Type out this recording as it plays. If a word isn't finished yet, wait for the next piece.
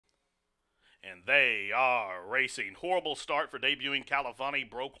And they are racing. Horrible start for debuting Califani,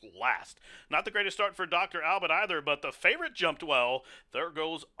 broke last. Not the greatest start for Dr. Albert either, but the favorite jumped well. There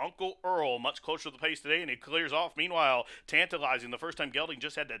goes Uncle Earl, much closer to the pace today, and he clears off. Meanwhile, Tantalizing, the first time gelding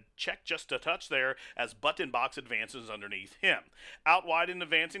just had to check just a touch there as Button Box advances underneath him. Out wide and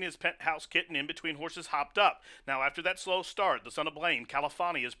advancing, his penthouse kitten in between horses hopped up. Now, after that slow start, the son of Blaine,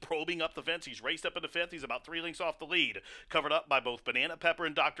 Califani, is probing up the fence. He's raced up into fifth. He's about 3 lengths off the lead, covered up by both Banana Pepper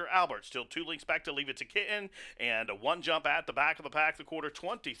and Dr. Albert. Still 2 lengths back to Leave It to Kitten, and one jump at the back of the pack, the quarter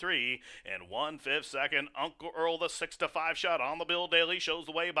 23 and 1/5 second. Uncle Earl, the 6-5 shot on the Bill Daily, shows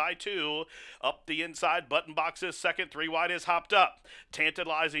the way by 2. Up the inside, Button Box is second. 3 wide is hopped up.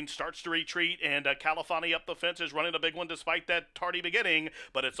 Tantalizing starts to retreat, and Califani up the fence is running a big one despite that tardy beginning,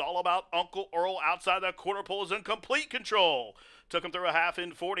 but it's all about Uncle Earl outside the quarter pole is in complete control. Took him through a half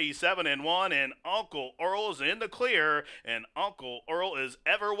in 47 and 1, and Uncle Earl is in the clear, and Uncle Earl is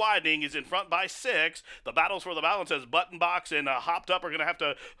ever widening. He's in front by 6. The battles for the balance as Button Box and Hopped Up are going to have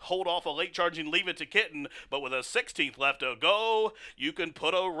to hold off a late charging Leave It to Kitten, but with a 16th left to go, you can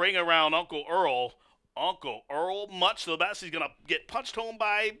put a ring around Uncle Earl. Uncle Earl, much the best. He's going to get punched home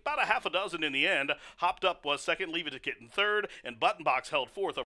by about a half a dozen in the end. Hopped Up was second, Leave It to Kitten third, and Button Box held fourth.